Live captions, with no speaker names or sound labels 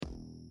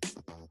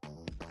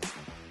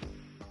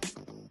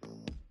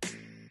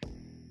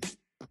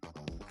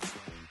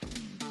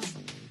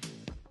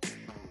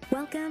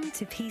Welcome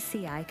to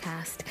PCI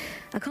Cast,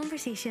 a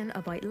conversation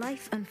about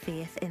life and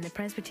faith in the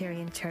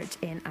Presbyterian Church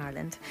in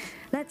Ireland.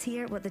 Let's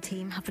hear what the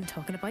team have been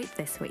talking about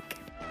this week.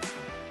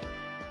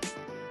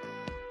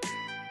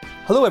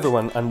 Hello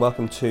everyone and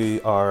welcome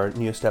to our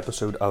newest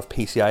episode of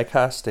PCI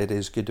Cast. It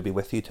is good to be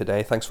with you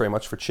today. Thanks very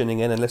much for tuning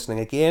in and listening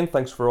again.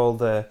 Thanks for all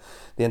the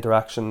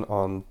interaction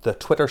on the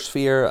Twitter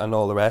sphere and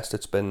all the rest.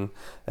 It's been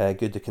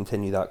good to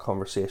continue that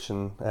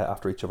conversation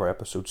after each of our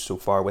episodes so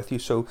far with you.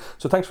 So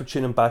thanks for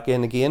tuning back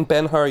in again.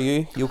 Ben, how are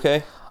you? You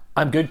okay?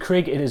 I'm good,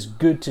 Craig. It is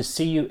good to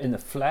see you in the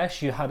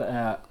flesh. You had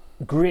a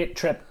great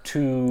trip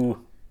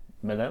to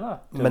Manila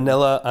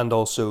and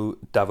also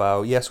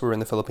Davao. Yes, we're in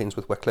the Philippines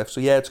with Wycliffe.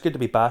 So yeah, it's good to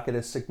be back. It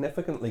is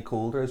significantly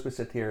colder as we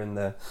sit here in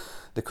the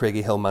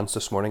Craigie Hill Manse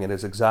this morning. It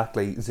is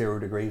exactly 0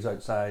 degrees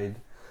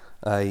outside.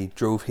 I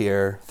drove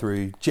here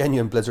through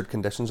genuine blizzard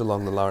conditions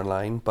along the Larne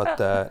Line,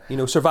 but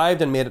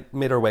survived and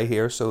made our way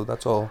here. So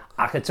that's all.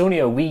 It's only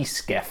a wee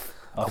skiff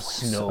of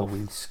snow. A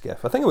wee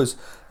skiff. I think it was.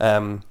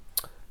 There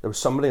was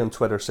somebody on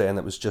Twitter saying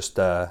it was just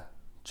a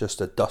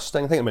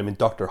dusting. I think it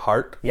Dr.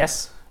 Hart.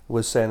 Yes.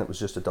 Was saying it was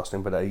just a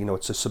dusting, but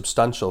it's a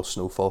substantial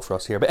snowfall for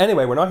us here. But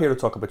anyway, we're not here to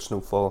talk about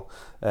snowfall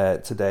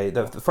today.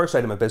 The first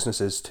item of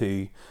business is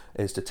to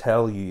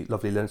tell you,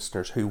 lovely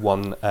listeners, who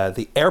won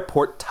the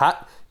airport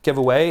tat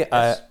giveaway.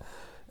 Yes.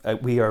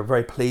 We are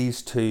very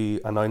pleased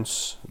to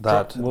announce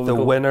that the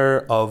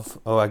winner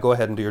of... go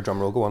ahead and do your drum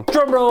roll. Go on.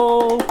 Drum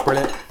roll!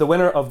 Brilliant. The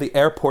winner of the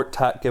airport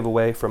tat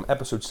giveaway from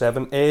episode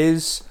 7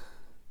 is...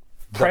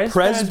 The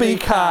Presby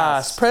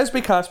Cast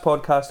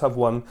podcast have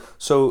won.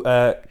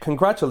 So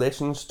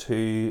congratulations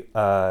to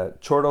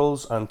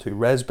Chortles and to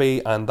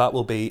Resby, and that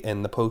will be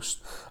in the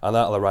post, and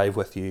that'll arrive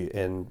with you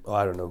in,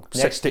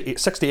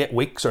 68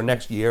 weeks or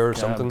next year or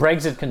something.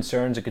 Brexit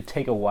concerns, it could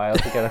take a while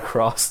to get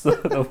across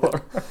the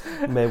water.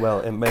 It may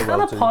well Can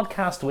a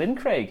podcast win,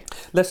 Craig?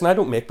 Listen, I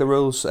don't make the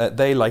rules.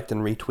 They liked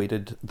and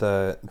retweeted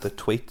the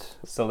tweet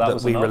so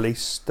that we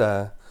released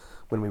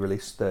when we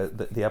released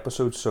the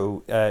episode.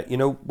 So,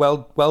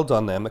 well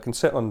done them. It can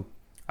sit on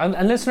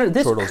and listener,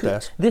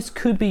 desk. This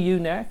could be you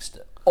next.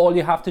 All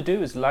you have to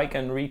do is like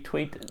and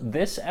retweet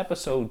this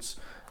episode's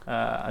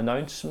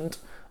announcement,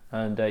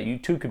 and you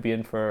too could be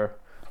in for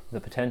the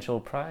potential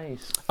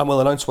prize. And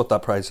we'll announce what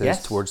that prize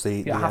is towards the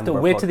end. You have to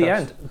wait to the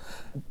end.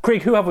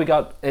 Craig, who have we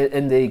got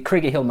in the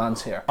Craigie Hill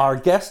Manse here? Our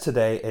guest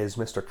today is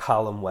Mr.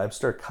 Callum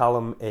Webster.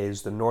 Callum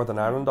is the Northern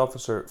Ireland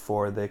officer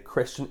for the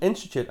Christian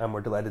Institute, and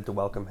we're delighted to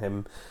welcome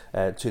him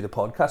to the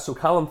podcast. So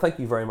Callum, thank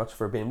you very much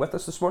for being with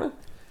us this morning.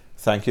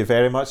 Thank you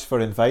very much for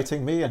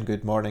inviting me, and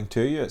good morning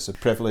to you. It's a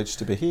privilege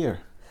to be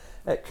here.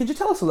 Could you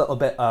tell us a little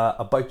bit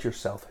about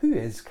yourself? Who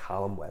is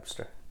Callum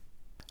Webster?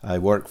 I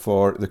work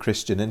for the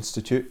Christian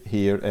Institute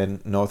here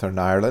in Northern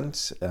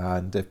Ireland,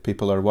 and if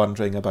people are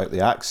wondering about the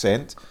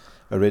accent,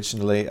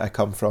 originally I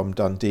come from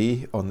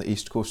Dundee on the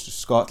east coast of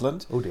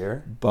Scotland. Oh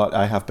dear. But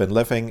I have been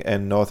living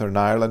in Northern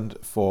Ireland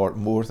for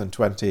more than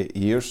 20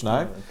 years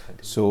now.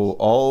 So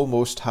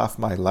almost half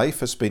my life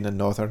has been in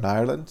Northern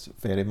Ireland.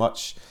 Very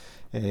much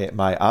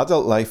my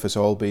adult life has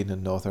all been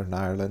in Northern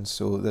Ireland.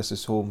 So this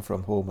is home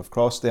from home. I've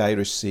crossed the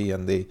Irish Sea,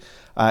 and the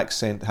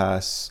accent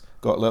has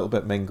got a little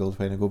bit mingled.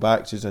 When I go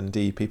back to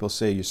Dundee, people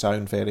say you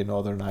sound very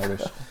Northern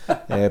Irish.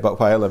 But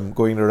while I'm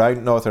going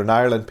around Northern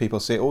Ireland, people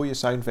say, oh, you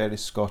sound very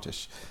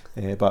Scottish.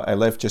 But I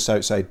live just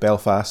outside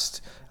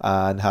Belfast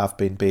and have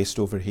been based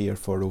over here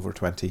for over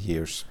 20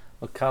 years.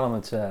 Well, Callum,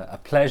 it's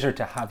a pleasure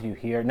to have you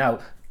here. Now,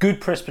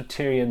 good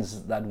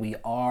Presbyterians that we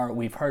are,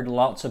 we've heard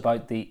lots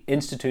about the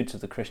Institutes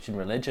of the Christian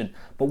Religion,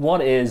 but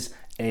what is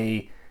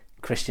a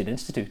Christian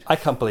Institute? I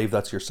can't believe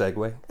that's your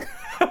segue.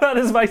 That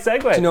is my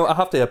segue. Do you know, I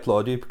have to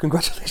applaud you.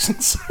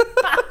 Congratulations.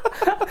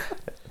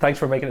 Thanks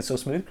for making it so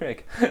smooth,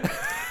 Craig.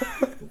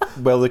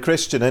 Well, the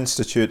Christian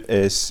Institute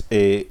is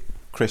a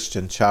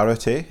Christian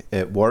charity.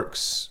 It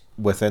works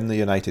within the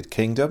United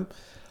Kingdom,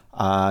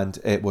 and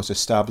it was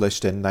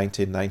established in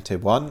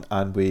 1991,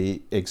 and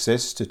we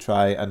exist to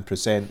try and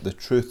present the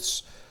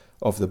truths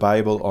of the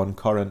Bible on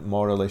current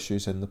moral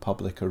issues in the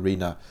public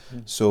arena.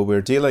 So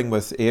we're dealing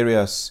with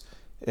areas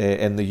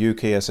in the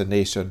UK as a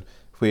nation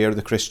where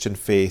the Christian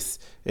faith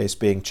is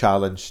being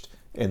challenged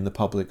in the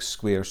public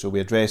square. So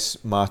we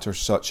address matters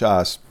such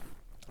as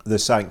the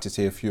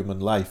sanctity of human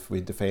life.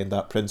 We defend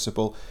that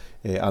principle,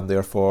 and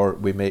therefore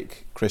we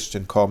make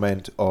Christian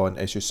comment on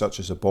issues such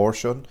as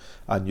abortion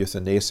and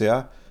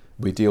euthanasia.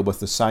 We deal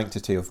with the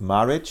sanctity of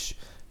marriage,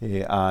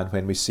 and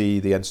when we see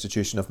the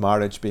institution of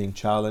marriage being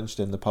challenged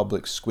in the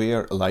public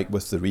square, like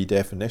with the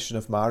redefinition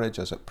of marriage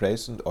as at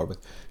present, or with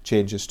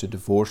changes to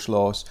divorce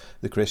laws,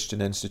 the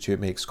Christian Institute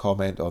makes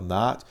comment on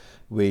that.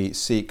 We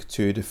seek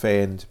to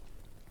defend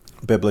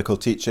biblical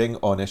teaching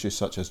on issues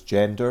such as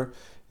gender,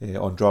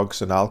 on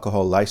drugs and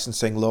alcohol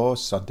licensing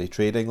laws, Sunday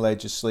trading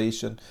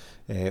legislation.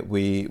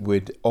 We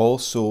would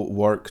also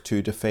work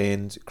to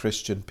defend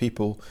Christian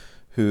people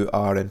who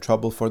are in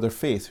trouble for their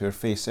faith, who are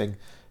facing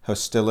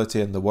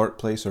hostility in the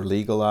workplace or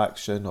legal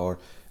action or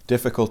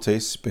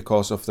difficulties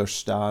because of their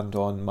stand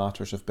on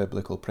matters of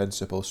biblical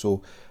principle.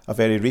 So a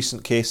very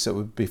recent case that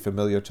would be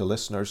familiar to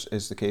listeners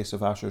is the case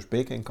of Asher's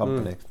Baking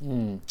Company,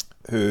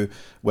 who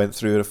went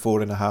through a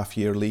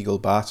 4.5-year legal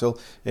battle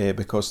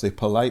because they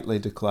politely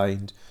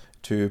declined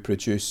to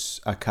produce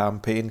a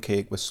campaign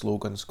cake with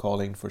slogans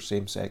calling for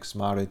same-sex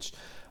marriage.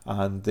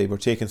 And they were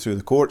taken through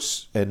the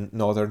courts in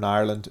Northern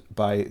Ireland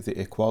by the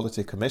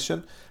Equality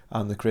Commission,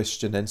 and the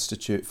Christian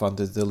Institute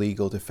funded the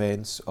legal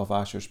defence of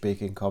Asher's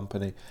Baking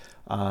Company.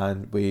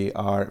 And we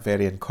are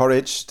very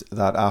encouraged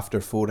that after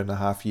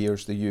 4.5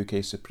 years, the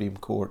UK Supreme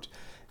Court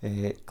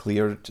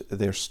cleared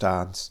their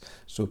stance.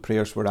 So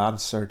prayers were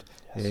answered,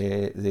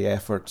 the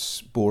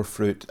efforts bore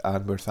fruit,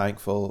 and we're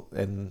thankful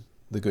in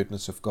the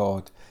goodness of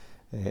God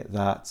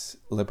that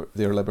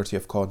their liberty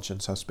of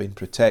conscience has been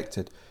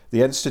protected.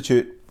 The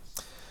Institute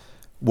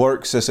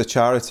works as a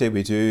charity.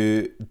 We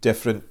do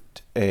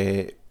different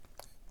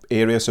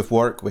areas of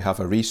work. We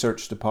have a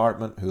research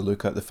department who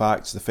look at the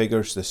facts, the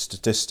figures, the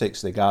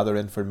statistics. They gather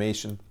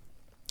information.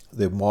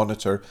 They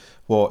monitor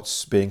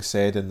what's being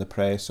said in the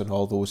press on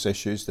all those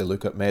issues. They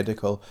look at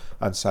medical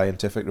and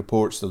scientific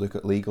reports. They look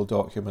at legal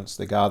documents.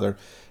 They gather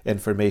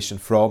information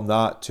from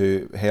that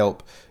to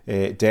help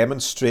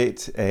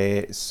demonstrate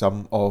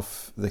some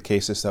of the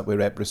cases that we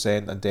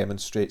represent and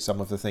demonstrate some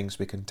of the things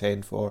we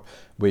contend for.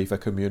 We have a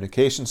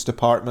communications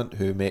department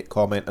who make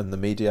comment in the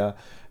media.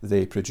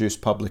 They produce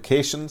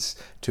publications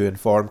to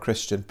inform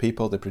Christian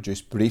people. They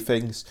produce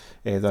briefings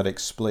that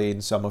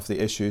explain some of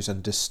the issues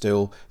and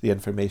distill the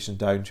information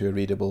down to a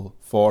readable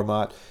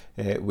format.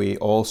 We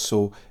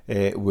also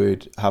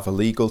would have a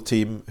legal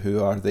team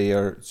who are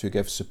there to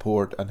give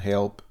support and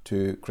help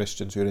to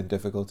Christians who are in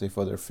difficulty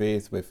for their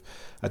faith, with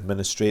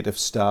administrative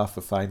staff,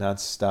 with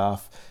finance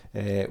staff.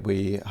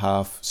 We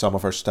have some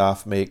of our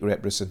staff make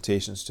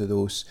representations to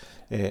those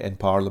in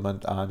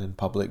Parliament and in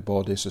public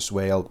bodies as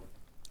well,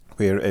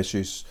 where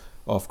issues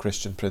of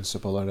Christian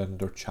principle are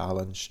under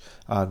challenge.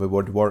 And we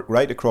would work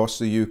right across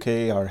the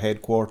UK. Our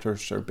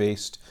headquarters are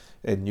based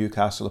in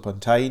Newcastle upon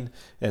Tyne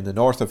in the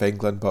north of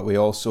England, but we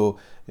also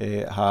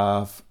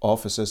have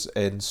offices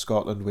in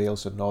Scotland,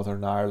 Wales and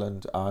Northern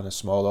Ireland, and a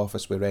small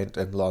office we rent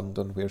in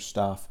London where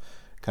staff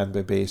can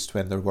be based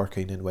when they're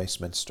working in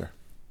Westminster.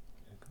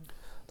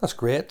 That's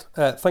great.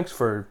 Thanks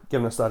for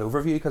giving us that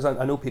overview, because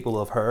I know people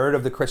have heard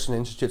of the Christian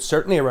Institute,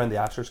 certainly around the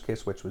Asher's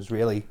case, which was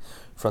really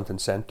front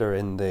and centre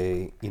in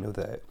the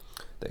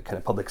kind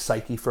of public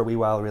psyche for a wee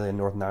while, really, in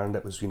Northern Ireland.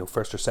 It was,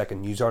 first or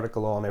second news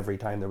article on every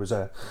time there was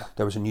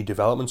a new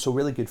development. So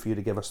really good for you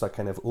to give us that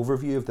kind of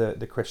overview of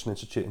the Christian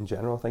Institute in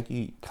general. Thank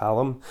you,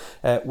 Callum.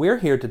 We're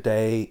here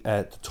today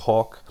to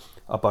talk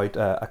about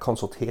a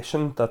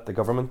consultation that the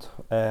government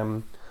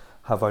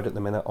have out at the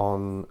minute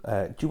on.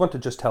 Do you want to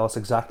just tell us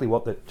exactly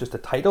what the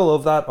title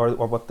of that, or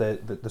what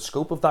the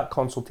scope of that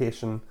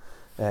consultation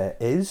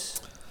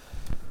is?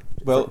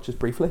 Well, just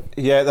briefly.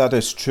 Yeah, that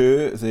is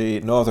true. The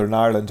Northern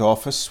Ireland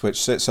office,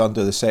 which sits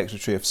under the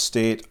Secretary of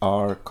State,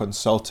 are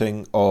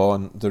consulting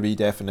on the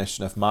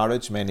redefinition of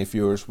marriage. Many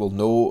viewers will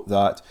know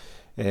that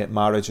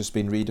marriage has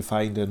been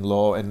redefined in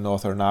law in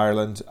Northern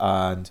Ireland,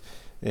 and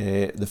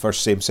the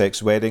first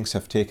same-sex weddings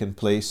have taken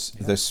place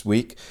this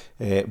week.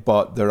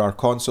 But there are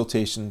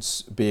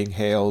consultations being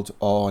held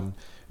on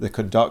the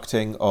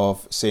conducting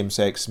of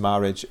same-sex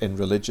marriage in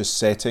religious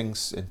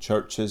settings, in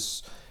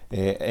churches,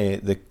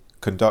 the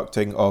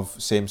conducting of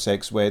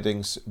same-sex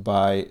weddings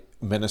by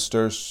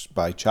ministers,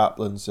 by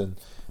chaplains in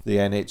the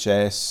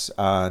NHS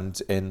and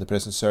in the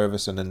prison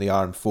service and in the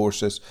armed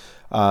forces.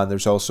 And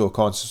there's also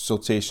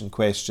consultation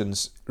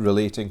questions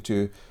relating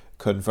to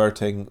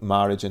converting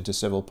marriage into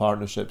civil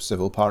partnerships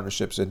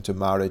into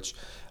marriage.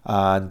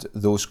 And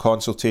those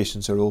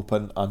consultations are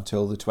open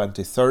until the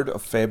 23rd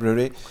of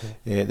February.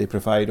 Okay. They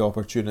provide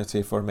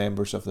opportunity for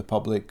members of the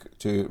public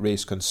to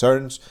raise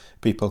concerns.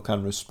 People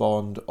can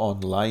respond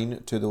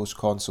online to those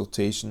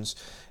consultations.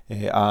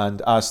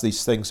 And as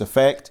these things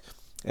affect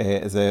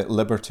the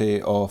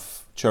liberty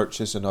of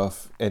churches and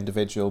of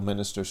individual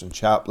ministers and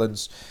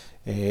chaplains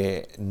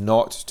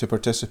not to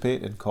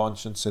participate in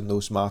conscience in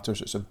those matters,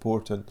 it's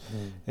important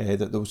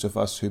that those of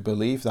us who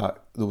believe that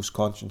those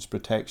conscience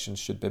protections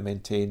should be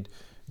maintained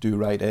do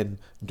write in,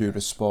 do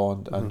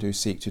respond, and do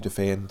seek to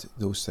defend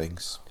those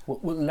things.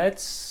 Well,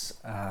 let's,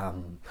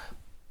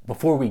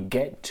 before we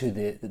get to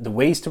the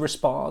ways to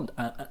respond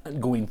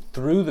and going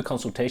through the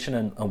consultation,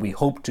 and we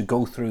hope to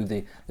go through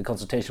the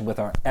consultation with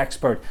our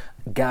expert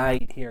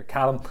guide here,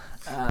 Callum,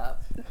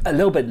 a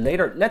little bit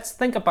later, let's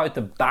think about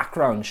the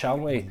background, shall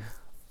we?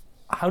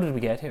 How did we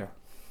get here?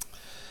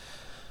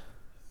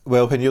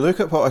 Well, when you look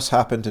at what has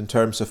happened in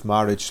terms of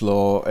marriage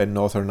law in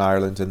Northern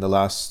Ireland in the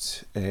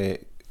last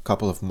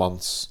couple of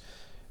months,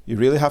 you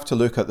really have to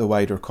look at the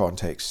wider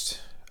context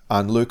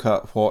and look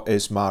at what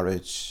is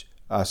marriage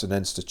as an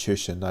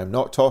institution. Now, I'm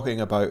not talking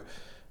about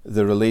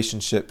the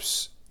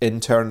relationships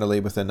internally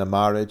within a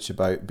marriage,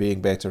 about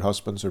being better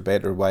husbands or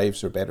better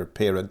wives or better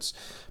parents,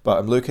 but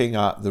I'm looking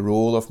at the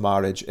role of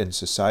marriage in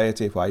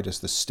society. Why does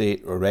the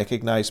state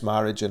recognise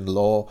marriage in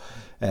law?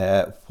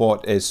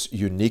 What is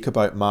unique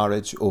about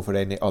marriage over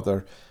any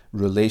other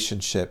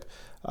relationship.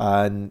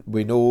 And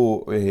we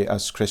know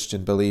as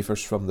Christian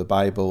believers from the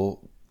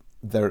Bible,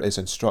 there is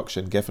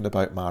instruction given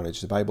about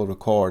marriage. The Bible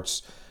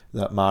records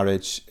that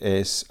marriage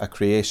is a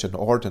creation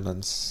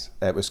ordinance.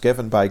 It was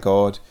given by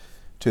God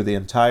to the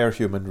entire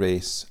human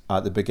race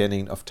at the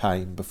beginning of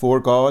time. Before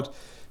God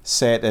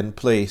set in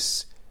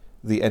place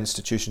the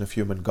institution of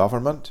human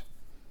government,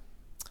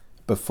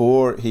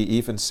 before he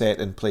even set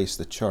in place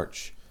the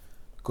church,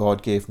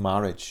 God gave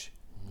marriage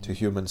to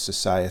human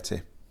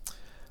society.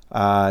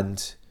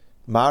 And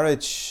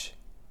marriage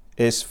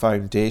is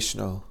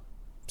foundational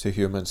to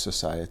human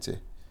society.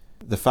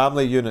 The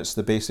family unit's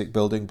the basic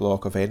building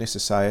block of any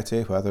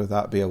society, whether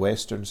that be a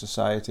Western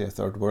society, a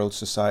third world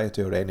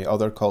society, or any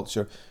other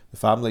culture. The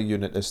family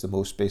unit is the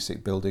most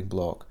basic building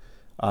block,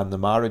 and the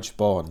marriage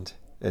bond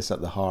is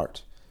at the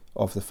heart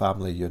of the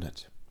family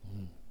unit.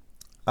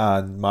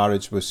 And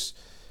marriage was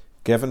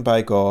given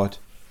by God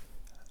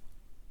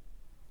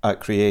at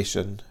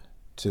creation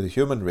to the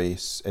human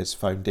race. It's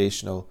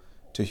foundational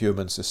to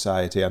human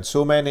society, and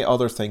so many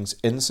other things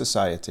in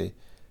society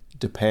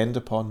depend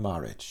upon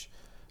marriage.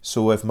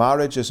 So if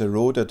marriage is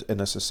eroded in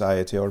a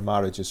society, or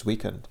marriage is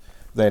weakened,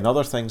 then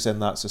other things in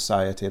that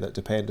society that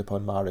depend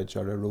upon marriage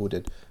are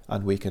eroded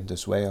and weakened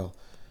as well.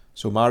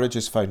 So marriage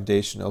is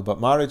foundational,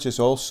 but marriage is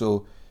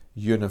also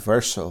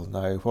universal.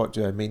 Now, what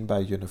do I mean by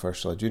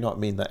universal? I do not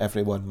mean that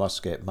everyone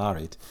must get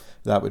married.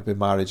 That would be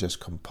marriage as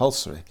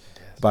compulsory.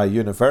 Yes. By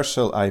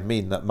universal, I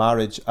mean that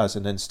marriage as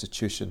an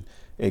institution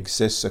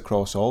exists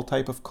across all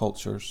type of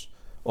cultures,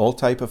 all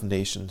type of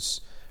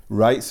nations,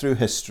 right through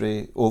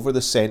history, over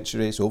the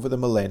centuries, over the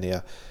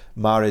millennia.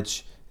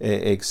 Marriage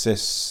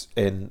exists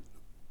in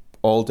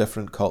all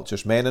different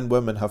cultures. Men and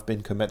women have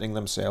been committing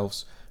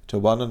themselves to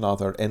one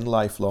another in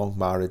lifelong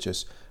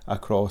marriages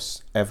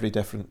across every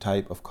different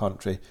type of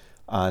country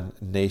and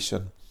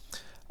nation.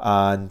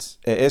 And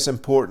it is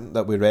important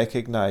that we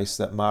recognise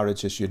that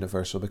marriage is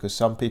universal, because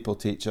some people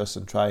teach us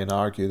and try and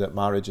argue that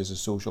marriage is a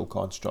social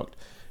construct.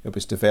 It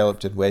was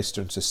developed in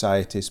Western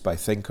societies by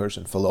thinkers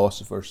and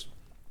philosophers,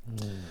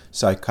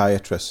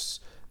 psychiatrists.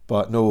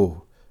 But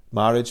no,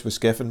 marriage was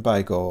given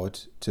by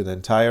God to the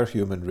entire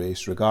human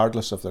race,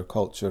 regardless of their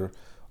culture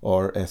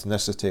or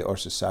ethnicity or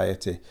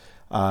society.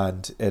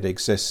 And it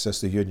exists as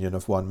the union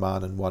of one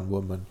man and one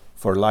woman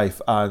for life.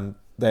 And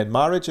then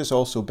marriage is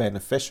also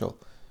beneficial.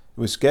 It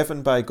was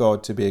given by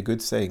God to be a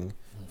good thing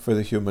for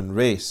the human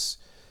race.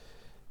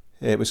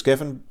 It was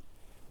given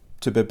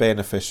to be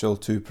beneficial,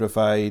 to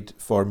provide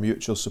for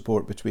mutual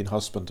support between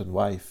husband and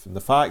wife. And the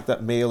fact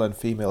that male and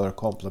female are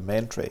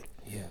complementary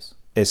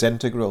is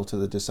integral to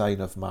the design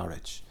of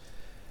marriage.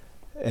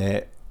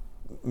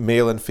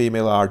 Male and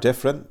female are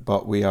different,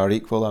 but we are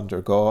equal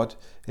under God.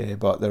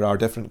 But there are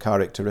different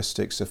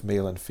characteristics of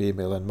male and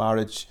female, and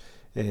marriage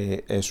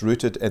is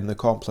rooted in the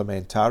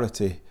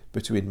complementarity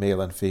between male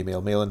and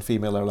female. Male and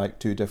female are like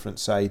two different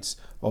sides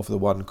of the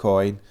one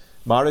coin.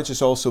 Marriage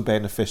is also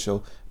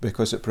beneficial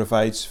because it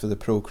provides for the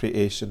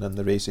procreation and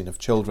the raising of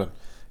children.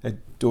 I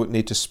don't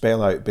need to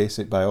spell out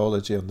basic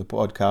biology on the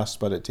podcast,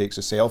 but it takes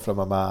a cell from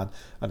a man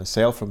and a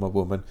cell from a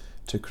woman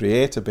to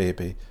create a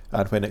baby.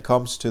 And when it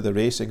comes to the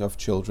raising of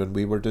children,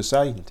 we were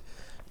designed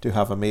to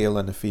have a male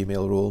and a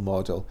female role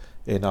model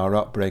in our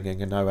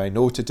upbringing. And now I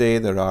know today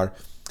there are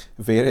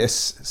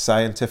various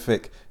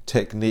scientific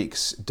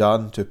techniques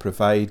done to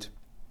provide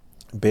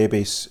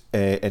babies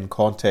in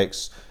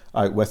context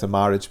out with a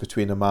marriage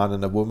between a man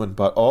and a woman,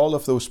 but all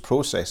of those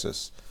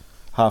processes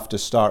have to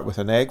start with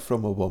an egg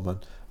from a woman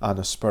and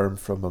a sperm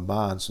from a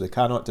man. So they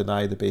cannot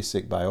deny the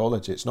basic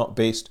biology. It's not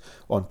based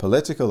on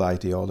political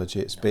ideology,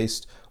 it's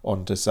based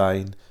on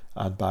design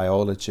and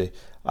biology.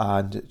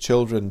 And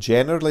children,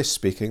 generally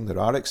speaking, there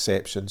are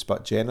exceptions,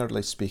 but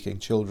generally speaking,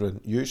 children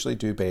usually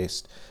do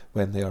best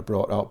when they are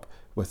brought up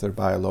with their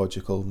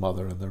biological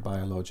mother and their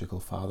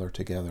biological father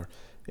together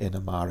in a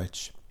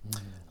marriage.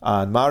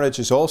 And marriage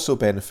is also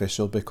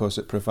beneficial because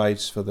it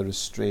provides for the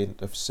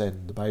restraint of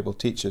sin. The Bible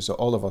teaches that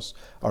all of us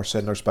are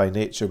sinners by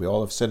nature. We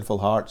all have sinful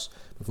hearts.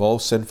 We've all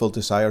sinful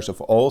desires of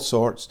all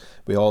sorts.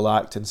 We all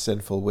act in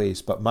sinful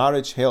ways. But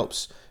marriage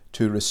helps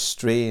to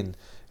restrain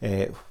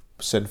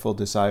sinful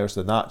desires,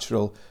 the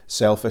natural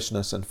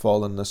selfishness and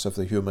fallenness of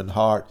the human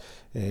heart.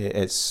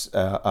 It's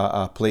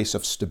a place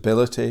of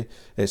stability.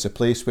 It's a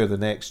place where the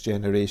next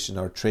generation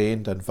are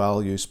trained and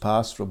values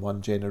pass from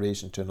one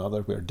generation to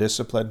another, where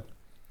discipline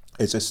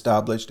is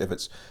established if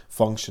it's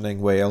functioning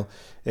well.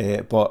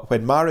 But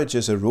when marriage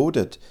is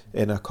eroded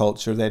in a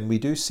culture, then we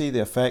do see the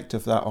effect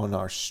of that on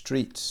our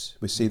streets.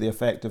 We see the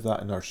effect of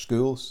that in our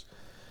schools.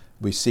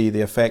 We see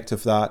the effect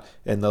of that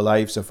in the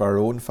lives of our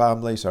own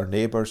families, our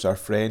neighbours, our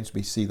friends.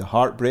 We see the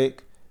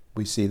heartbreak.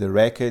 We see the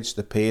wreckage,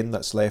 the pain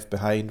that's left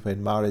behind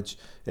when marriage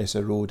is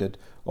eroded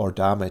or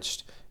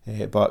damaged.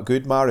 But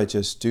good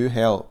marriages do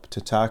help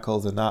to tackle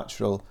the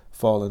natural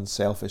fallen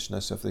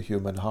selfishness of the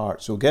human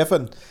heart. So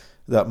given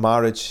that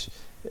marriage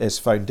is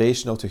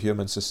foundational to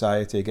human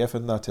society,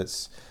 given that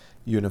it's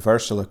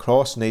universal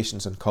across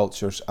nations and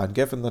cultures, and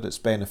given that it's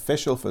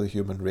beneficial for the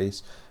human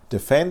race,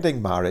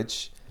 defending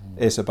marriage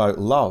is about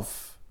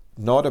love,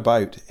 not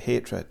about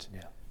hatred.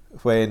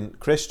 when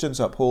Christians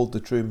uphold the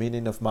true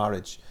meaning of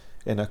marriage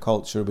in a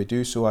culture, we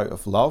do so out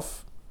of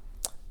love.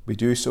 We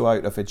do so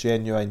out of a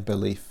genuine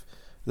belief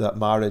that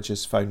marriage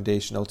is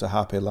foundational to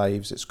happy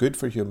lives. It's good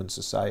for human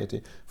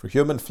society, for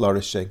human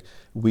flourishing.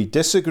 We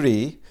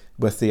disagree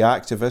with the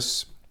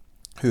activists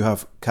who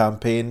have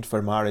campaigned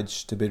for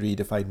marriage to be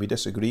redefined. We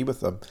disagree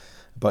with them,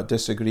 but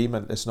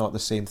disagreement is not the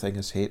same thing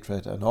as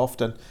hatred. And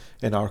often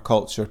in our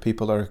culture,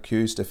 people are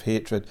accused of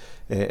hatred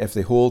if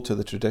they hold to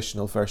the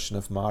traditional version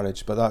of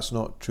marriage, but that's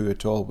not true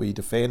at all. We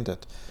defend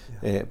it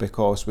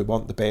because we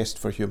want the best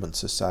for human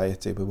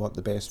society. We want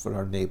the best for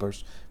our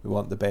neighbours. We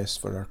want the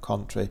best for our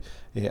country,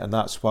 and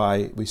that's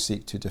why we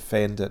seek to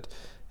defend it.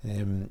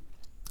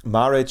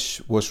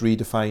 Marriage was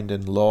redefined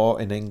in law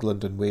in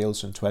England and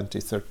Wales in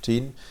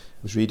 2013.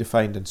 It was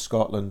redefined in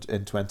Scotland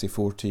in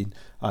 2014,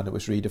 and it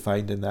was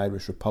redefined in the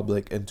Irish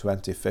Republic in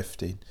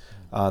 2015.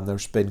 And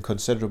there's been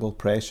considerable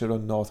pressure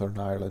on Northern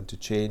Ireland to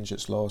change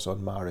its laws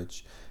on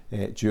marriage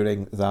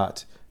during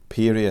that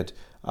period.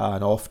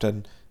 And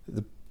often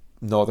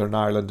Northern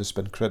Ireland has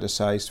been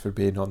criticised for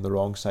being on the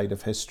wrong side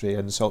of history.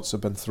 Insults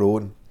have been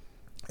thrown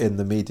in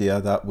the media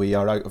that we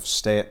are out of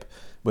step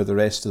with the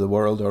rest of the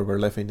world, or we're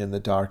living in the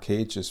dark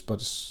ages.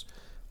 But it's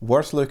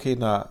worth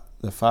looking at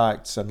the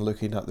facts and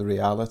looking at the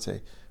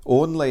reality.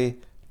 Only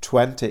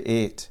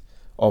 28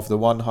 of the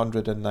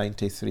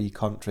 193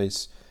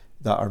 countries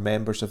that are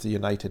members of the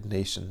United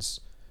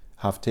Nations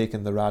have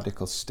taken the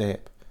radical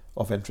step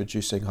of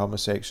introducing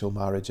homosexual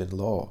marriage in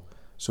law.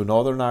 So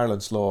Northern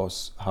Ireland's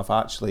laws have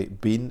actually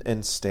been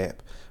in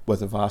step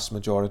with the vast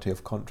majority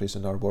of countries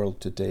in our world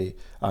today,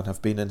 and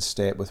have been in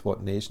step with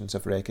what nations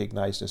have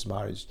recognised as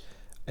marriage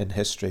in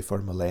history for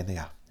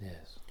millennia.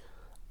 Yes.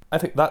 I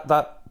think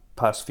that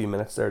past few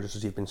minutes there, just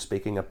as you've been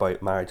speaking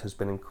about marriage, has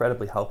been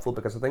incredibly helpful,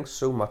 because I think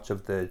so much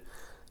of the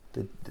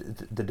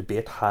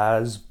debate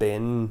has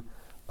been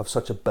of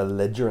such a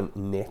belligerent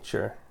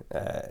nature,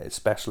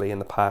 especially in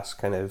the past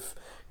kind of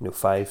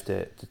 5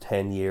 to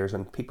 10 years,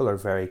 and people are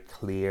very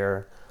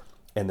clear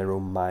in their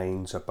own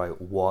minds about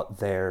what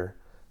their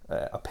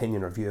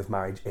opinion or view of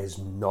marriage is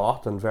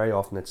not, and very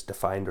often it's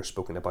defined or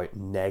spoken about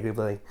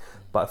negatively.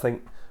 But I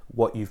think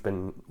what you've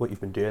been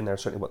doing there,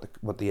 certainly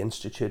what the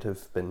Institute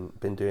have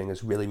been doing,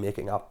 is really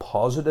making a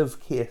positive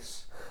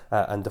case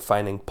and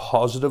defining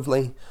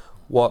positively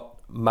what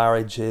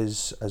marriage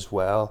is as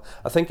well.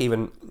 I think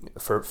even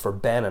for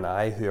Ben and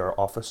I, who are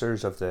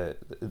officers of the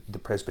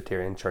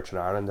Presbyterian Church in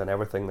Ireland, and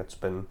everything that's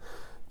been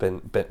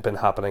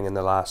happening in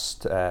the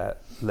last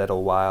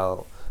little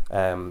while,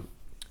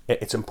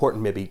 it's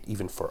important maybe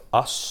even for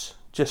us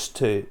just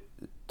to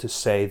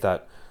say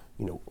that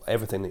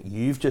everything that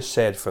you've just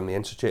said from the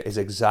Institute is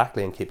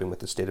exactly in keeping with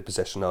the stated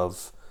position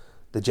of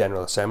the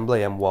General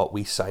Assembly and what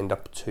we signed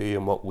up to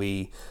and what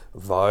we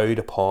vowed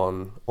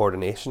upon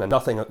ordination. And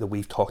nothing that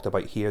we've talked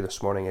about here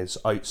this morning is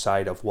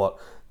outside of what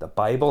the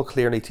Bible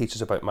clearly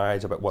teaches about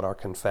marriage, about what our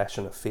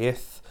confession of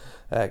faith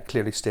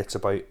clearly states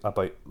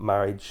about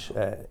marriage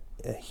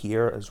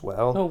here as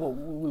well. No,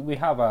 we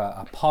have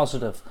a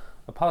positive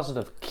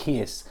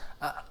case,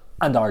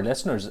 and our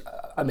listeners,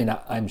 I mean,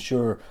 I'm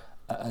sure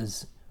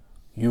as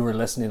you were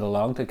listening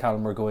along to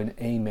Callum, we're going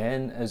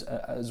amen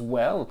as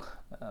well,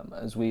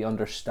 as we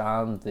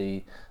understand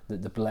the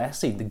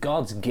blessing, the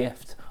God's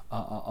gift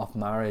of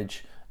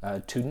marriage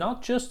to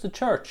not just the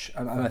church,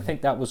 and I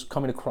think that was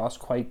coming across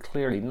quite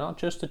clearly, not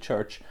just the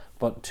church,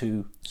 but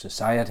to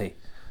society.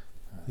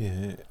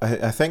 Yeah,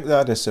 I think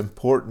that is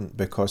important,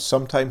 because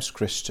sometimes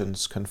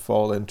Christians can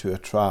fall into a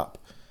trap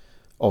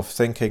of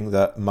thinking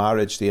that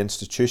marriage, the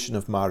institution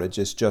of marriage,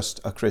 is just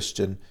a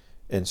Christian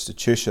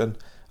institution,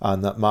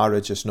 and that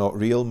marriage is not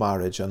real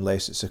marriage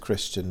unless it's a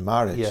Christian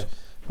marriage. Yeah.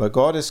 But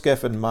God has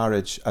given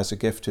marriage as a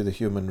gift to the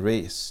human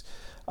race,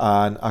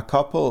 and a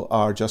couple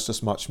are just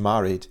as much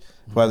married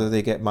whether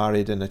they get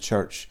married in a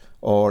church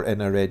or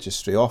in a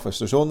registry office.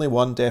 There's only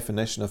one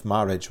definition of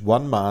marriage: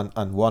 one man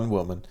and one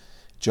woman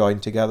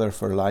joined together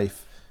for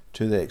life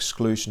to the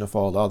exclusion of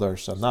all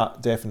others. And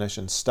that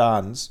definition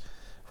stands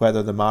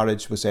whether the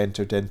marriage was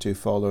entered into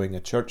following a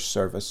church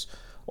service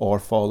or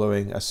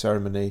following a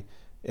ceremony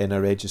in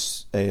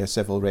a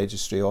civil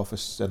registry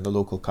office in the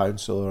local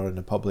council or in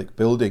a public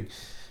building.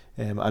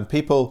 And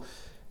people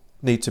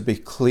need to be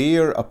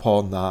clear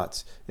upon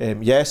that.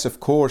 Yes, of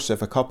course,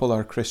 if a couple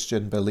are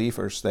Christian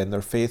believers, then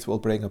their faith will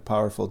bring a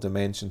powerful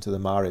dimension to the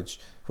marriage,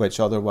 which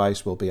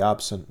otherwise will be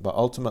absent. But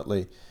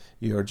ultimately,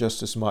 you are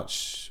just as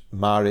much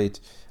married,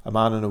 a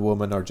man and a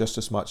woman are just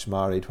as much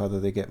married whether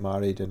they get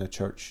married in a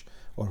church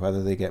or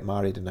whether they get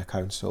married in a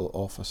council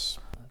office.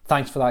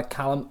 Thanks for that,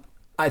 Callum.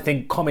 I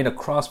think coming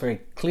across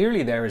very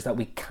clearly there is that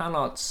we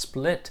cannot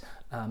split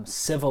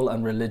civil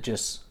and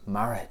religious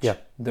marriage. Yeah.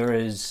 There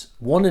is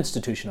one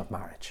institution of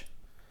marriage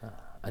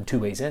and two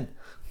ways in.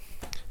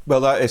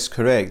 Well, that is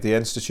correct. The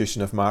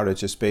institution of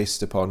marriage is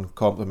based upon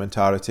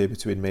complementarity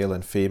between male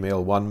and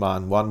female, one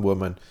man, one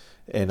woman,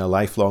 in a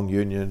lifelong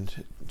union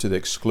to the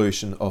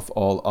exclusion of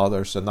all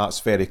others, and that's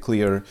very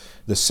clear.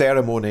 The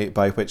ceremony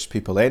by which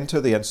people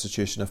enter the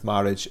institution of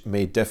marriage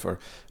may differ,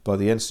 but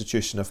the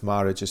institution of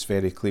marriage is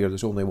very clear.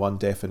 There's only one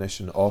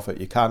definition of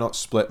it. You cannot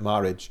split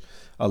marriage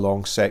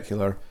along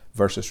secular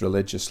versus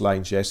religious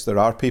lines. Yes, there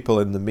are people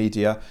in the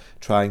media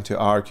trying to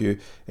argue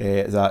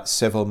that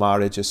civil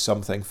marriage is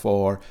something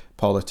for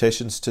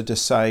politicians to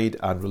decide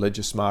and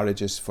religious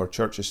marriage is for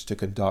churches to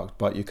conduct,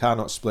 but you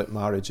cannot split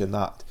marriage in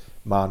that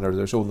manner.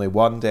 There's only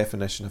one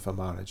definition of a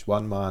marriage,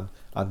 one man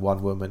and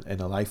one woman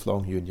in a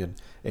lifelong union,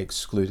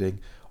 excluding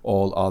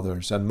all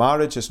others. And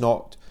marriage is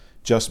not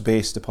just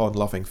based upon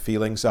loving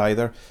feelings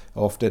either.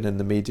 Often in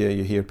the media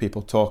you hear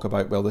people talk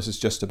about, well, this is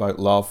just about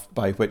love,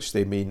 by which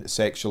they mean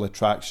sexual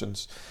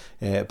attractions.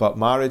 But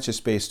marriage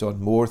is based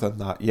on more than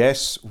that.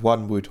 Yes,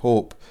 one would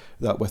hope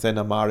that within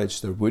a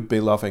marriage there would be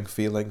loving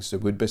feelings, there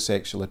would be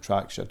sexual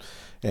attraction.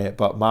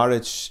 But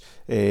marriage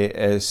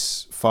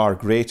is far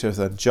greater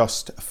than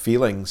just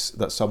feelings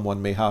that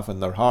someone may have in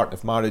their heart.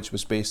 If marriage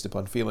was based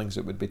upon feelings,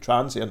 it would be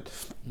transient,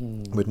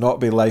 would not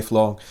be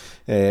lifelong.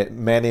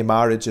 Many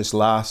marriages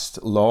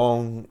last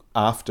long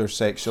after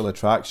sexual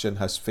attraction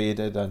has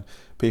faded and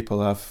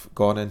people have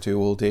gone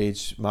into old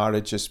age.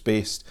 Marriage is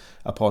based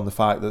upon the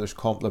fact that there's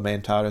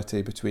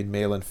complementarity between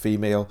male and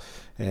female.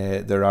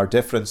 There are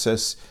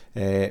differences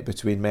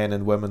between men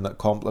and women that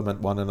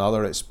complement one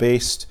another. It's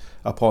based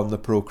upon the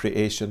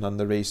procreation and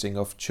the raising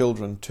of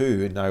children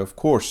too. And now, of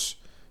course,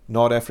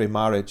 not every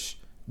marriage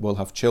will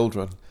have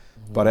children,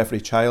 but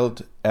every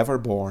child ever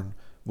born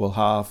will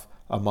have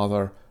a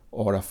mother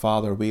or a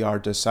father. We are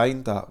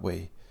designed that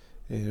way.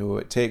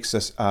 It takes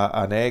us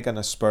an egg and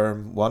a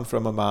sperm, one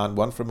from a man,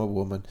 one from a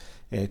woman,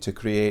 to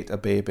create a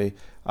baby,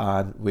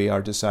 and we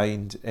are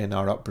designed in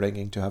our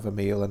upbringing to have a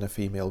male and a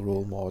female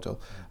role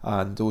model,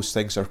 and those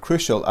things are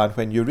crucial. And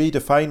when you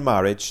redefine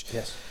marriage,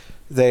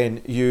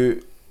 then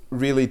you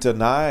really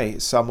deny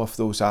some of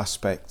those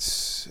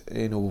aspects.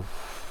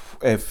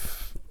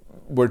 If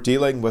we're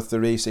dealing with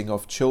the raising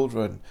of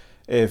children,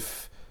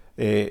 if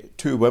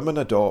two women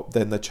adopt,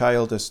 then the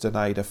child is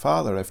denied a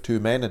father. If two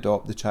men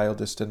adopt, the child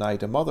is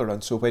denied a mother.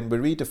 And so when we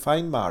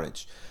redefine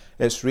marriage,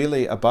 it's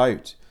really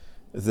about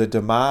the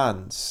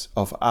demands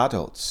of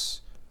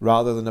adults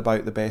rather than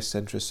about the best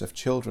interests of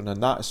children.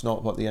 And that is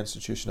not what the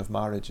institution of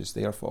marriage is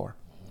there for.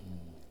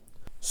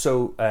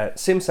 So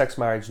same-sex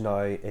marriage now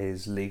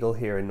is legal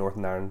here in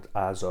Northern Ireland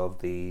as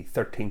of the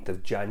 13th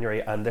of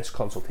January, and this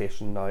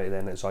consultation now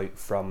then is out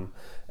from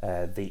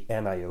the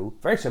NIO.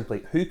 Very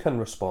simply, who can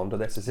respond to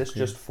this? Is this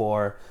just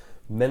for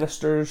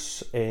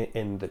ministers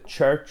in the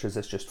church? Is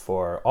this just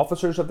for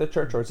officers of the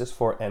church, or is this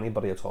for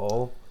anybody at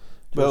all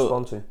to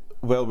respond to?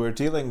 Well, we're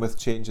dealing with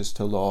changes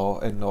to law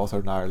in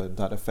Northern Ireland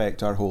that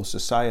affect our whole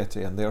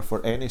society, and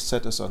therefore any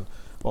citizen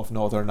of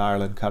Northern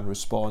Ireland can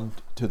respond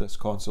to this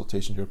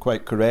consultation. You're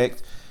quite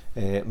correct.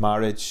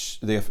 Marriage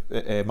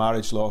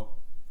law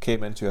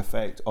came into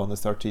effect on the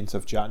 13th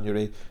of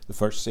January. The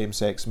first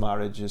same-sex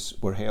marriages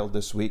were held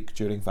this week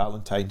during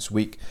Valentine's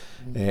week.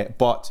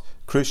 But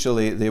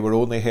crucially, they were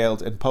only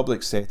held in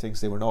public settings.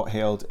 They were not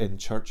held in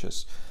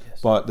churches. Yes.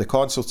 But the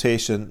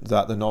consultation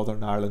that the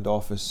Northern Ireland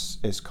office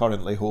is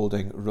currently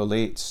holding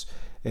relates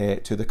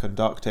to the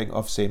conducting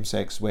of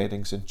same-sex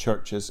weddings in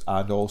churches,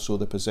 and also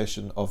the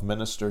position of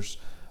ministers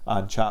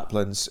and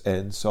chaplains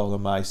in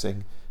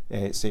solemnising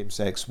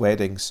same-sex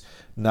weddings.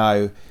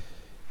 Now,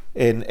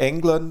 in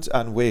England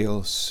and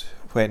Wales,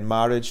 when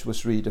marriage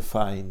was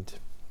redefined,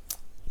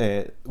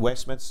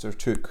 Westminster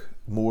took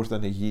more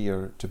than a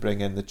year to bring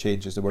in the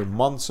changes. There were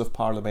months of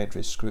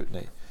parliamentary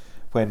scrutiny.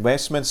 When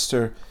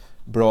Westminster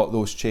brought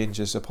those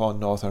changes upon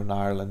Northern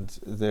Ireland,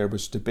 there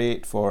was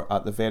debate for,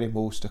 at the very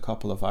most, a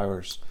couple of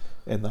hours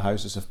in the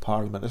Houses of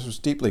Parliament. This was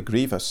deeply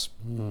grievous.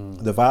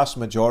 The vast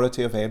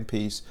majority of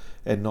MPs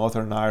in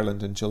Northern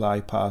Ireland in July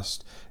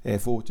past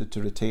voted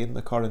to retain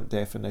the current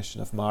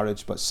definition of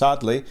marriage, but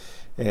sadly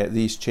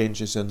these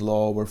changes in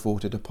law were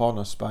voted upon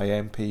us by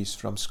MPs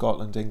from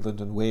Scotland,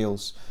 England and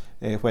Wales,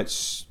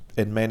 which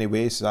in many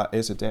ways that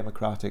is a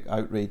democratic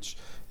outrage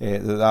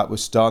that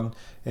was done.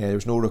 There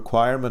was no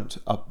requirement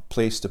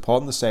placed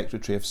upon the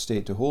Secretary of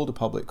State to hold a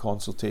public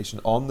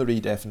consultation on the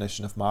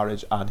redefinition of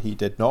marriage, and he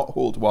did not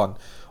hold one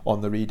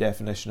on the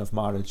redefinition of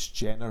marriage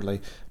generally,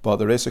 but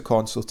there is a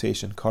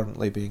consultation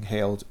currently being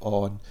held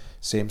on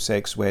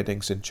same-sex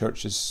weddings in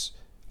churches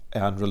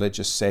and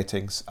religious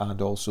settings,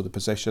 and also the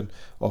position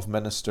of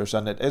ministers.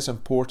 And it is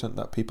important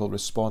that people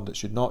respond. It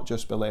should not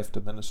just be left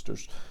to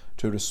ministers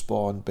to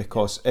respond,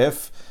 because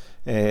if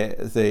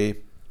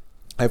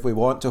we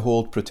want to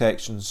hold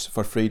protections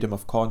for freedom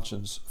of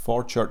conscience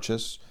for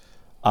churches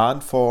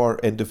and for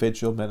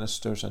individual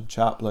ministers and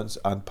chaplains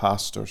and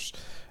pastors,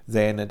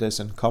 then it is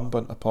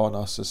incumbent upon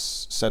us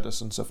as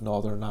citizens of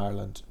Northern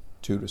Ireland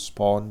to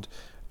respond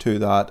to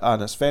that.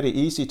 And it's very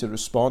easy to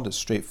respond. It's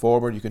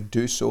straightforward. You can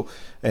do so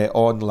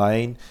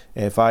online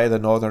via the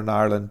Northern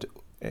Ireland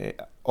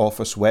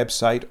office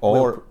website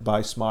or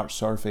by Smart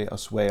Survey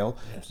as well.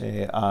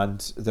 Yes.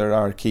 And there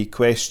are key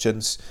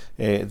questions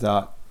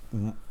that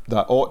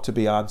ought to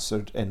be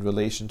answered in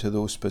relation to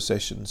those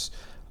positions.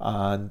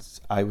 And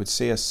I would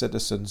say, as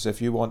citizens,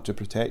 if you want to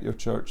protect your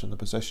church and the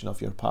position of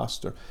your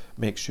pastor,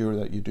 make sure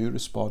that you do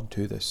respond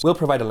to this. We'll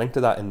provide a link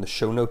to that in the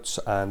show notes,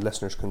 and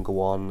listeners can go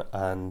on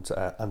and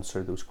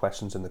answer those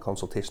questions in the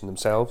consultation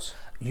themselves.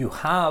 You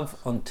have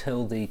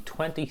until the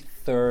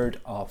 23rd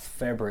of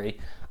February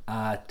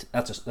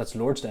that's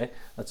Lord's Day,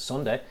 that's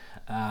Sunday,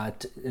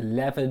 at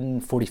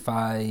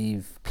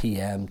 11:45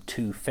 p.m.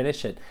 to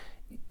finish it.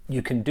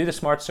 You can do the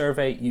smart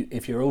survey.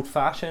 If you're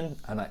old-fashioned,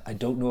 and I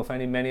don't know if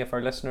many of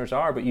our listeners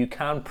are, but you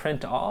can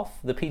print off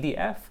the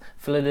PDF,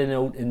 fill it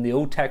in the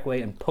old tech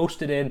way, and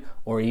post it in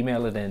or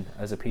email it in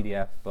as a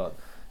PDF. But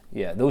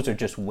yeah, those are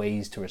just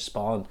ways to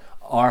respond.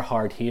 Our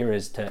heart here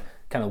is to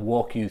kind of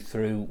walk you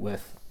through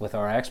with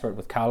our expert,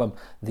 with Callum,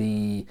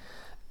 the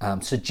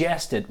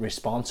suggested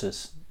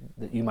responses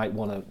that you might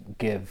want to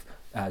give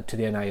to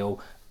the NIO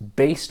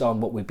based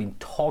on what we've been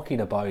talking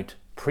about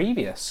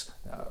previous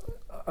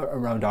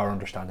around our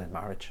understanding of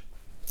marriage.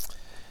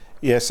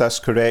 Yes, that's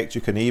correct.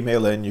 You can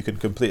email in, you can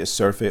complete a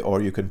survey, or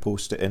you can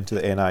post it into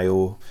the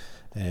NIO,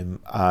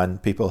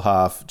 and people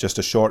have just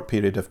a short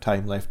period of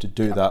time left to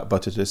do that,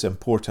 but it is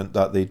important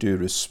that they do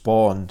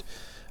respond.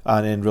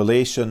 And in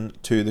relation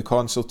to the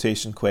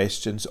consultation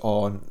questions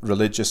on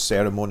religious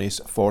ceremonies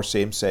for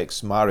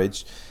same-sex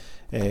marriage,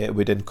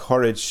 we'd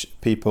encourage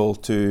people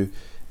to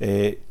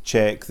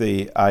check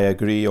the I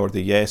agree or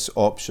the yes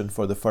option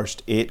for the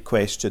first 8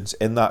 questions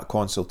in that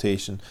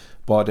consultation.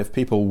 But if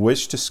people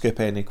wish to skip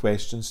any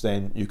questions,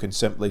 then you can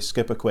simply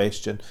skip a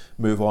question,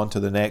 move on to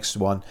the next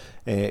one,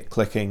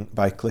 clicking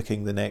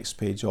the next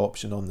page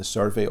option on the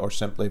survey, or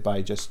simply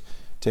by just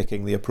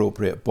ticking the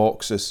appropriate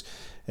boxes.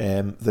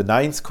 The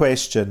 9th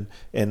question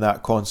in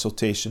that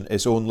consultation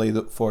is only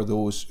for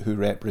those who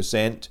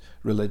represent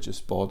religious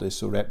bodies,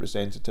 so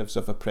representatives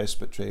of a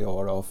presbytery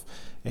or of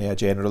a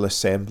general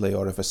assembly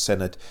or of a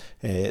synod.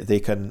 They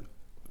can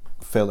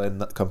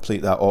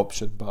complete that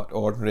option, but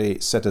ordinary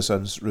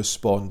citizens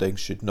responding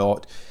should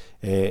not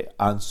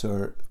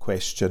answer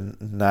question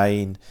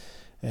 9.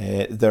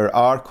 There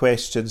are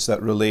questions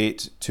that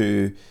relate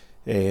to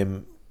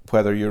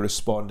whether you're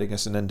responding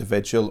as an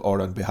individual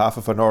or on behalf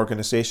of an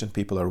organisation.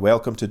 People are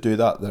welcome to do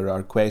that. There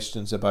are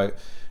questions about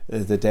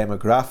the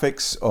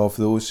demographics of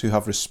those who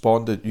have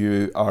responded.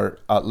 You are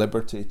at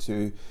liberty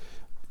to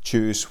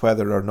choose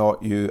whether or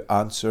not you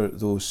answer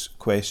those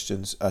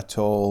questions at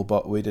all,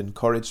 but we'd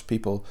encourage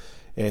people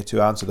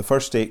to answer the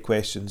first 8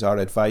 questions. Our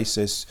advice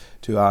is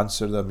to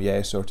answer them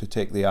yes, or to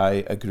take the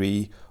I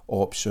agree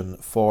option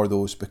for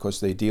those, because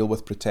they deal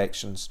with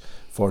protections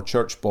for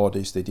church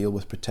bodies, they deal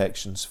with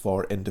protections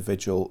for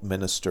individual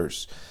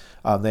ministers.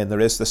 And then there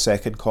is the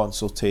second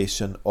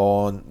consultation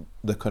on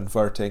the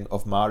converting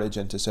of marriage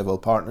into civil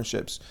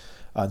partnerships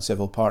and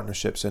civil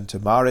partnerships into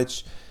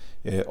marriage.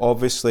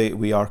 Obviously,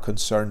 we are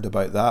concerned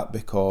about that,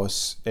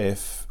 because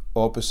if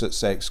opposite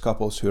sex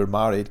couples who are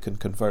married can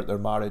convert their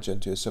marriage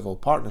into a civil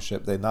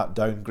partnership, then that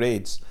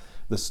downgrades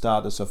the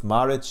status of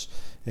marriage.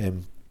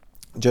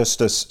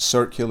 Just as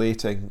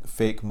circulating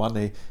fake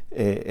money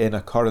in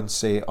a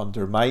currency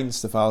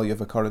undermines the value of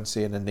a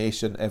currency in a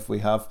nation, if we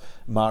have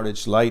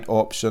marriage light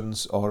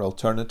options or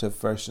alternative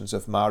versions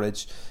of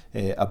marriage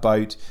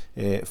about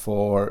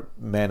for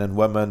men and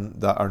women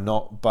that are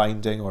not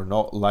binding or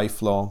not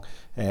lifelong,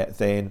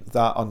 then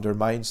that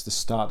undermines the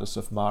status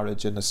of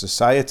marriage in a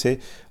society.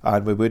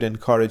 And we would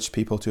encourage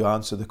people to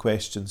answer the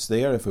questions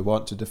there. If we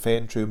want to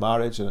defend true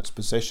marriage and its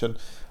position,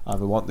 and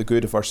we want the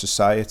good of our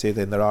society,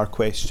 then there are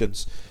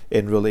questions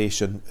in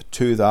relation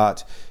to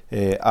that.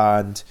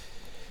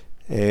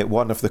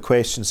 One of the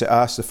questions it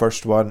asks, the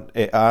first one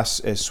it asks,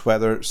 is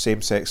whether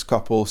same-sex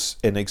couples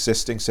in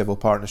existing civil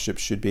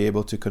partnerships should be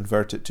able to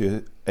convert it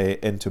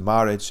into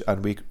marriage,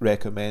 and we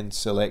recommend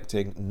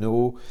selecting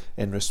no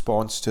in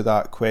response to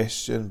that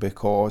question,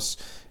 because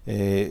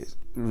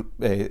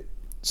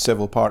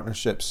civil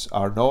partnerships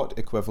are not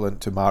equivalent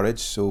to marriage,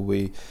 so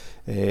we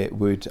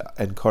would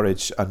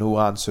encourage a no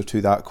answer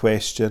to that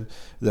question.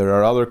 There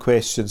are other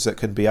questions that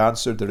can be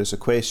answered. There is a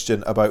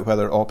question about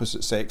whether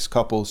opposite sex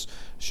couples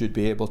should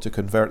be able to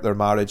convert their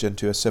marriage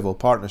into a civil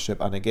partnership,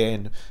 and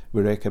again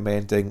we're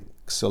recommending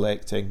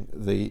selecting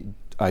the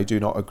I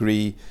do not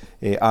agree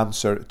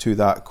answer to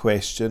that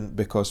question,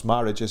 because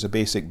marriage is a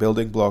basic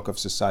building block of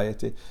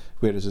society,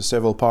 whereas a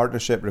civil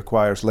partnership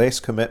requires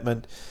less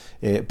commitment,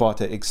 but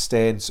it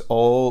extends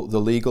all the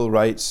legal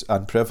rights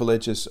and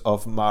privileges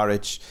of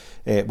marriage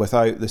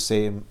without the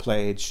same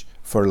pledge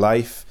for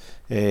life.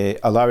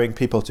 Allowing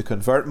people to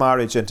convert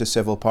marriage into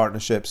civil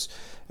partnerships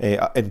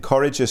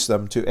encourages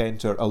them to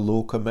enter a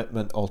low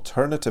commitment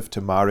alternative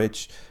to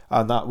marriage,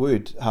 and that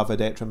would have a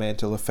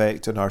detrimental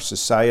effect on our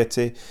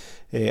society.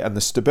 And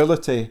the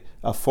stability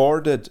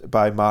afforded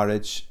by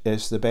marriage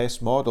is the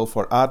best model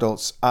for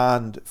adults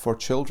and for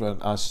children,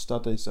 as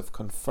studies have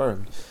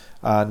confirmed.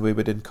 And we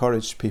would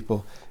encourage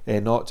people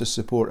not to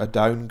support a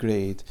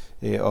downgrade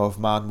of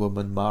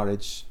man-woman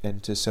marriage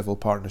into civil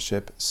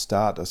partnership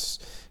status.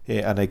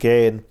 And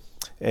again,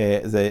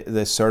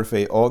 the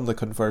survey on the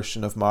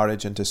conversion of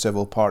marriage into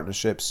civil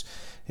partnerships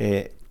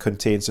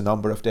contains a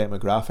number of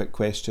demographic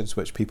questions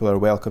which people are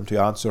welcome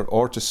to answer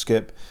or to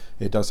skip.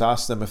 It does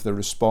ask them if they're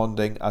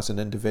responding as an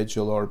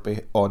individual or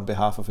on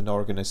behalf of an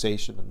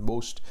organisation, and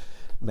most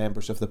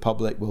members of the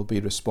public will be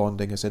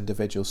responding as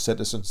individual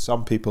citizens.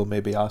 Some people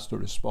may be asked to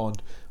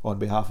respond on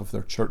behalf of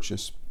their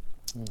churches,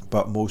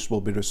 but most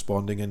will be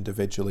responding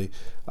individually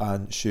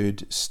and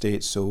should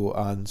state so,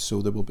 and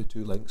so there will be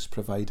 2 links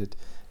provided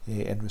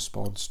in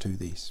response to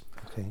these.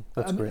 Okay,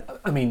 that's great.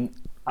 I mean,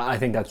 I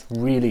think that's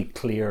really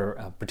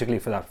clear, particularly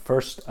for that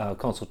first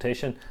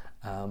consultation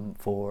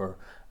for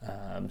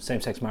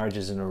same-sex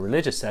marriages in a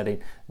religious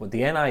setting. What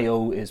the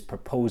NIO is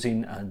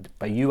proposing, and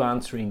by you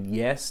answering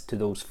yes to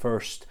those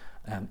first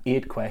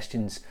 8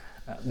 questions,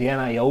 the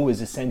NIO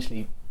is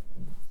essentially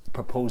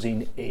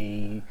proposing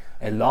a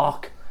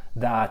lock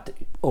that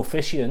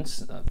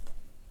officiants,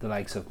 the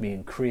likes of me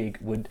and Craig,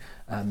 would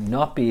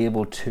not be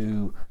able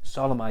to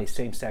solemnise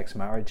same-sex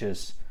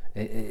marriages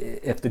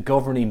if the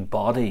governing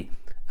body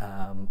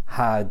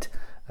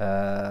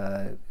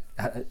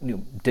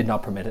did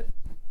not permit it.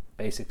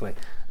 Basically,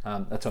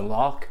 that's a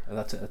lock.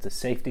 That's a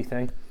safety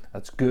thing.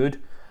 That's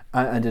good,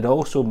 and it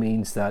also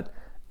means that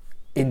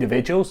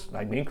individuals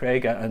like me and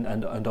Craig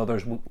and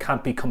others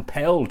can't be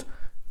compelled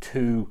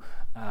to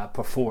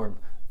perform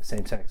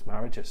same-sex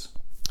marriages.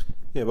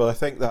 Yeah, well, I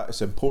think that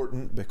is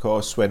important,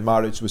 because when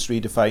marriage was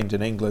redefined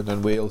in England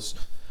and Wales,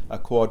 a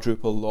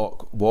quadruple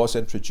lock was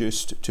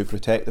introduced to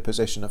protect the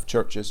position of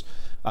churches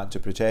and to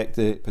protect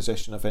the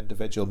position of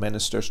individual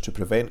ministers, to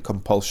prevent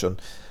compulsion.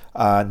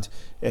 And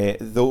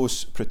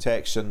those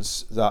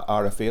protections that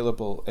are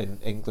available in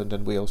England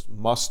and Wales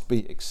must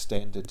be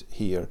extended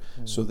here.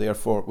 So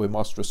therefore we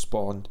must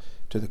respond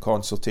to the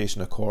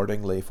consultation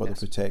accordingly for the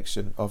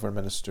protection of our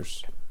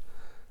ministers.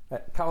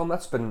 Callum,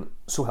 that's been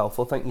so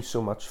helpful. Thank you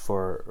so much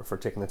for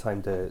taking the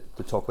time to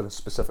talk with us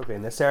specifically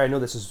in this area. I know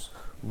this is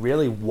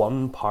really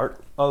one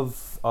part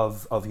of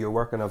your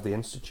work and of the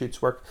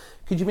Institute's work.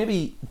 Could you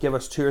maybe give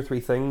us 2 or 3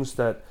 things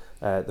that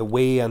the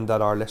way and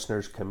that our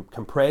listeners can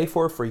pray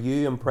for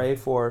you and pray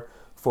for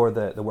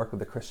the work of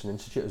the Christian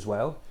Institute as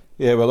well?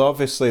 Yeah, well,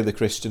 obviously the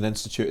Christian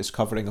Institute is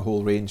covering a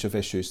whole range of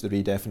issues. The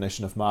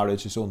redefinition of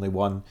marriage is only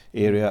one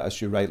area,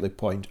 as you rightly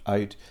point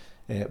out,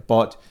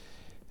 but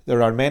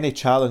there are many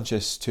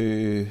challenges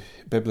to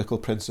biblical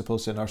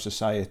principles in our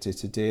society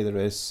today. There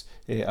is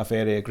a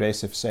very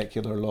aggressive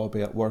secular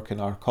lobby at work in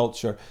our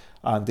culture,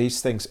 and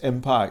these things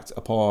impact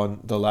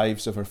upon the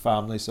lives of our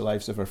families, the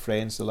lives of our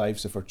friends, the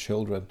lives of our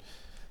children.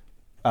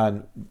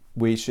 And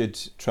we should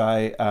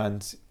try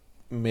and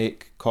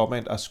make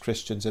comment as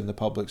Christians in the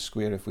public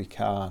square if we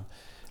can.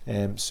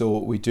 So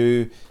we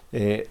do,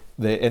 the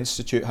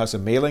Institute has a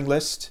mailing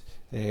list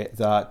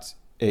that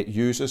it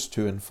uses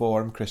to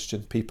inform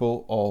Christian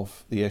people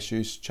of the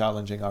issues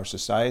challenging our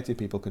society.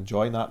 People can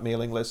join that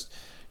mailing list.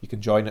 You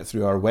can join it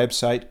through our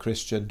website,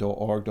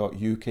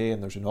 christian.org.uk,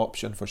 and there's an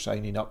option for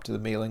signing up to the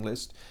mailing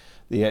list.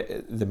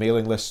 The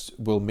mailing list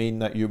will mean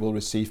that you will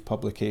receive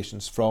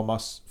publications from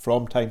us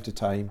from time to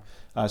time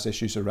as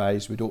issues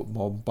arise. We don't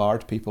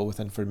bombard people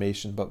with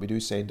information, but we do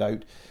send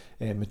out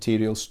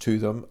materials to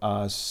them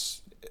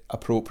as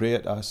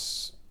appropriate,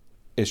 as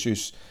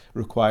issues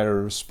require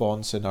a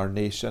response in our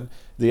nation.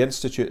 The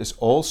Institute is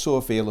also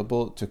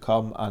available to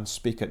come and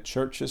speak at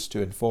churches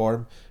to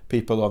inform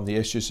people on the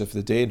issues of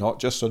the day, not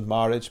just on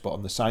marriage, but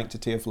on the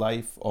sanctity of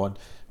life, on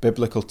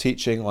biblical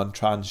teaching, on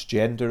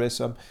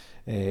transgenderism,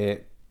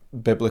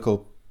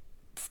 biblical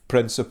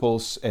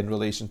principles in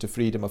relation to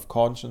freedom of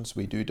conscience.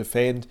 We do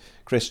defend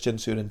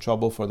Christians who are in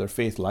trouble for their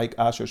faith, like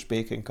Asher's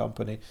Baking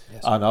Company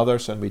and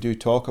others, and we do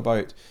talk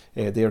about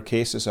their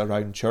cases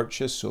around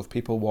churches. So if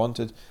people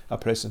wanted a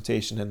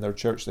presentation in their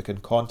church, they can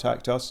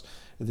contact us.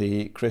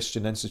 The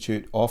Christian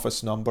Institute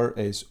office number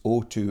is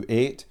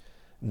 028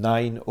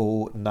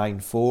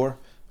 9094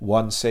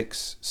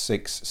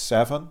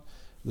 1667.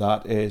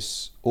 That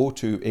is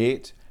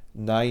 028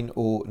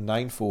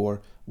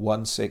 9094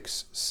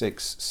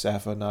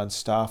 1667, and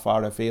staff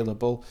are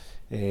available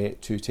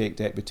to take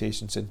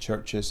deputations in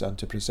churches and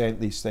to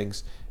present these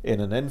things in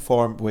an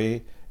informed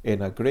way,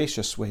 in a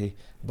gracious way,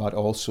 but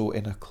also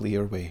in a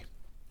clear way.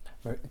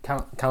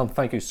 Callum,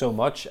 thank you so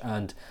much,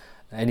 and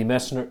any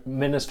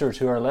ministers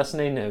who are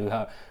listening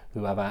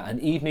who have an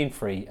evening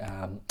free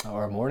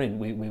or a morning,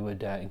 we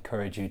would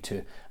encourage you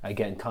to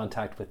get in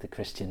contact with the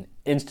Christian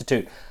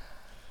Institute.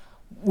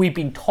 We've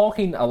been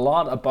talking a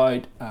lot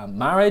about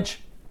marriage,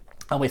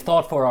 and we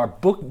thought for our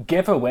book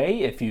giveaway,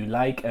 if you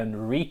like and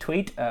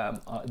retweet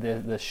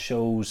the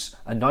show's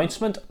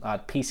announcement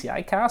at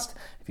PCIcast,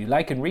 if you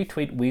like and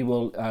retweet, we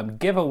will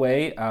give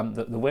away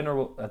the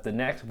winner at the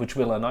next, which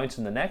we'll announce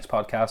in the next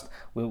podcast.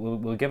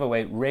 We'll give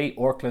away Ray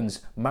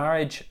Orkland's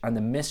Marriage and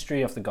the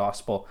Mystery of the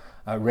Gospel.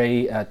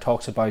 Ray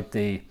talks about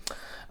the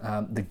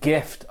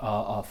gift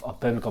of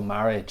biblical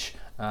marriage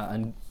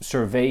and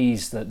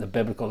surveys the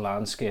biblical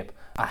landscape,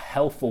 a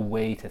helpful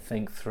way to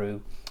think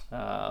through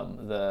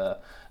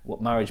what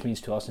marriage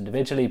means to us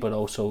individually, but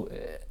also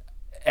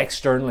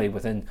externally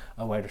within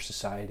a wider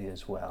society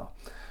as well.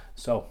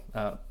 So,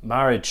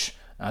 marriage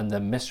and the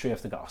mystery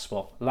of the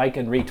gospel. Like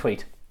and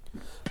retweet.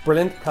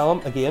 Brilliant.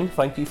 Callum, again,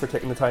 thank you for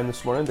taking the time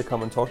this morning to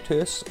come and talk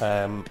to us.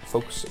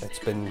 Folks, it's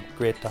been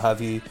great to have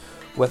you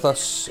with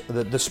us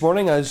this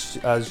morning as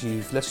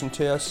you've listened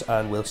to us,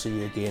 and we'll see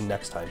you again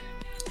next time.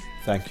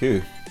 Thank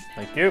you.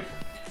 Thank you.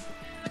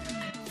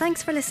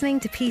 Thanks for listening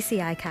to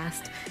PCI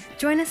Cast.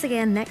 Join us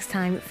again next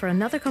time for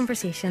another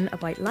conversation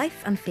about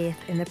life and faith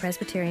in the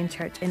Presbyterian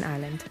Church in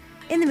Ireland.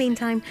 In the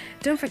meantime,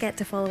 don't forget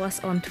to follow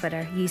us on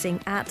Twitter using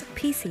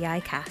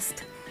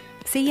 @PCIcast.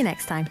 See you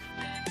next time.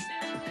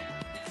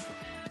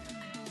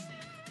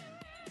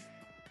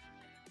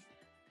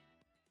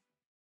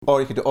 Or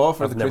you could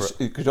offer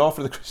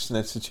the Christian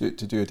Institute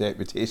to do a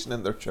deputation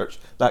in their church.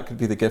 That could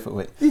be the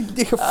giveaway.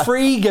 A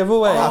free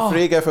giveaway. A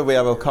free giveaway.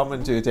 I will come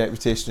and do a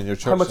deputation in your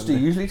church. How much do you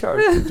usually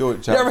charge?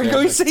 Don't charge. There we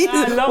go. See,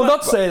 we'll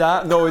not say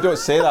that. No, we don't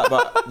say that.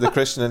 But the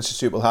Christian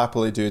Institute will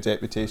happily do a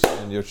deputation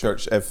in your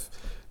church if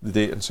the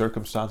date and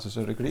circumstances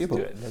are agreeable.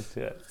 Let's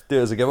do it. Do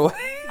it as a giveaway.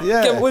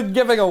 Yeah. We're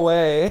giving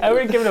away.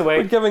 We're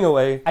giving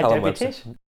away a Callum deputation.